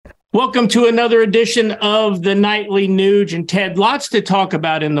Welcome to another edition of the Nightly Nuge. And Ted, lots to talk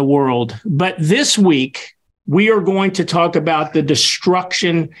about in the world. But this week, we are going to talk about the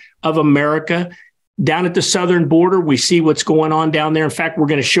destruction of America. Down at the southern border, we see what's going on down there. In fact, we're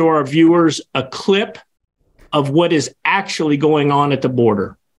going to show our viewers a clip of what is actually going on at the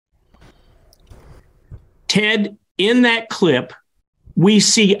border. Ted, in that clip, we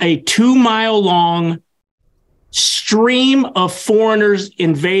see a 2-mile-long stream of foreigners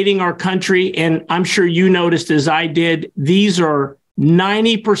invading our country. And I'm sure you noticed, as I did, these are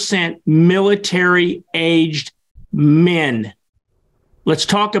 90% military-aged men. Let's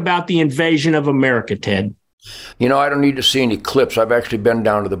talk about the invasion of America, Ted. You know, I don't need to see any clips. I've actually been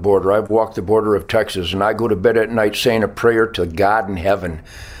down to the border. I've walked the border of Texas, and I go to bed at night saying a prayer to God in heaven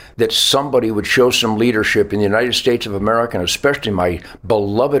that somebody would show some leadership in the United States of America, and especially my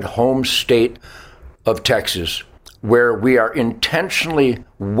beloved home state of Texas, where we are intentionally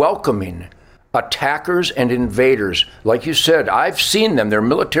welcoming attackers and invaders. Like you said, I've seen them. They're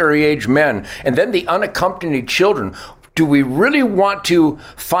military-age men. And then the unaccompanied children. Do we really want to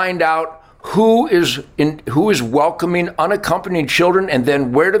find out who is welcoming unaccompanied children, and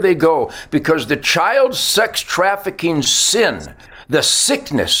then where do they go? Because the child sex trafficking sin, the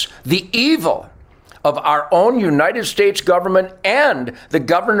sickness, the evil of our own United States government and the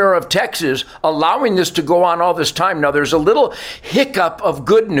governor of Texas allowing this to go on all this time. Now, there's a little hiccup of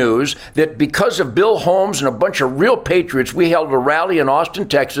good news that because of Bill Holmes and a bunch of real patriots, we held a rally in Austin,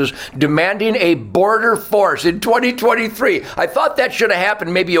 Texas, demanding a border force in 2023. I thought that should have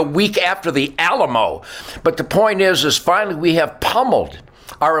happened maybe a week after the Alamo. But the point is finally we have pummeled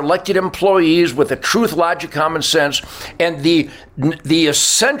our elected employees with the truth, logic, common sense, and the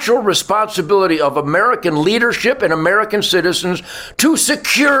essential responsibility of American leadership and American citizens to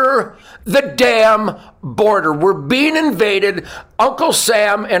secure the damn border. We're being invaded. Uncle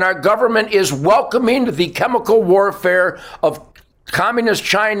Sam and our government is welcoming the chemical warfare of communist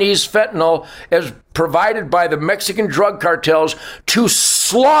Chinese fentanyl as provided by the Mexican drug cartels to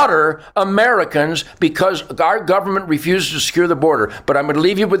slaughter Americans because our government refuses to secure the border. But I'm going to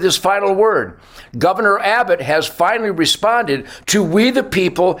leave you with this final word. Governor Abbott has finally responded to we the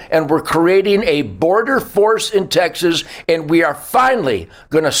people, and we're creating a border force in Texas, and we are finally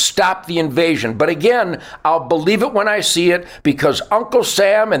going to stop the invasion. But again, I'll believe it when I see it, because Uncle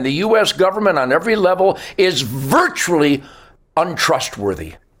Sam and the U.S. government on every level is virtually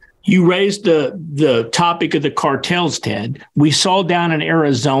untrustworthy. You raised the topic of the cartels, Ted. We saw down in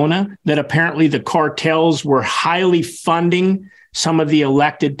Arizona that apparently the cartels were highly funding some of the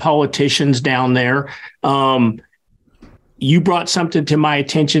elected politicians down there. You brought something to my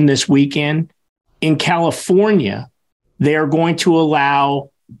attention this weekend. In California, they are going to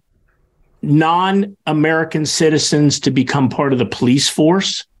allow non-American citizens to become part of the police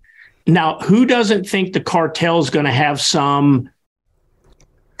force. Now, who doesn't think the cartel is going to have some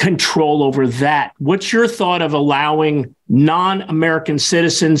control over that? What's your thought of allowing non-American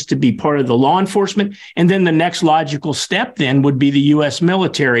citizens to be part of the law enforcement? And then the next logical step then would be the U.S.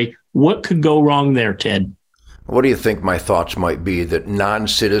 military. What could go wrong there, Ted? What do you think my thoughts might be that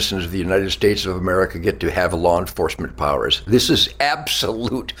non-citizens of the United States of America get to have law enforcement powers? This is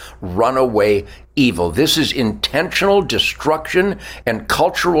absolute runaway evil. This is intentional destruction and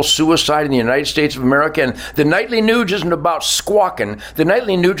cultural suicide in the United States of America. And the Nightly Nuge isn't about squawking. The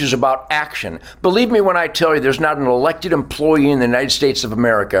Nightly Nuge is about action. Believe me when I tell you, there's not an elected employee in the United States of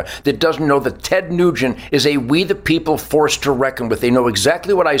America that doesn't know that Ted Nugent is a we the people force to reckon with. They know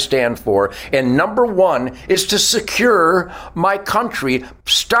exactly what I stand for. And number one is to secure my country,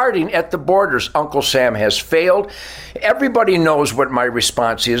 starting at the borders. Uncle Sam has failed. Everybody knows what my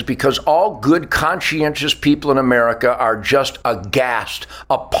response is, because all good, conscientious people in America are just aghast,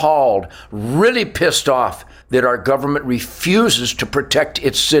 appalled, really pissed off that our government refuses to protect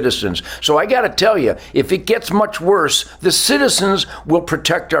its citizens. So I got to tell you, if it gets much worse, the citizens will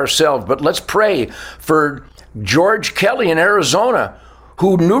protect ourselves. But let's pray for George Kelly in Arizona,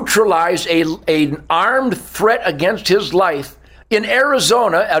 who neutralized an armed threat against his life. In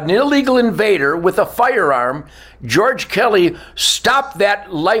Arizona, an illegal invader with a firearm, George Kelly stopped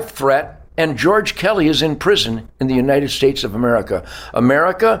that life threat, and George Kelly is in prison in the United States of America.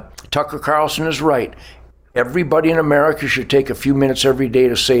 America, Tucker Carlson is right. Everybody in America should take a few minutes every day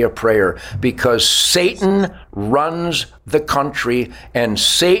to say a prayer, because Satan runs the country, and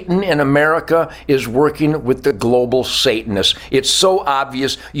Satan in America is working with the global Satanists. It's so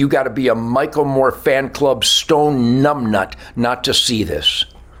obvious. You got to be a Michael Moore fan club stone numbnut not to see this.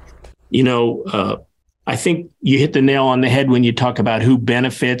 You know, I think you hit the nail on the head when you talk about who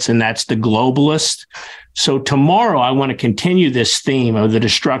benefits, and that's the globalists. So tomorrow, I want to continue this theme of the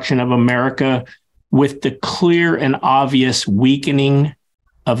destruction of America with the clear and obvious weakening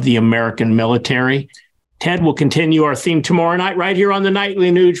of the American military. Ted will continue our theme tomorrow night right here on the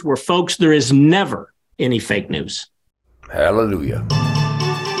Nightly Nuge, where, folks, there is never any fake news. Hallelujah.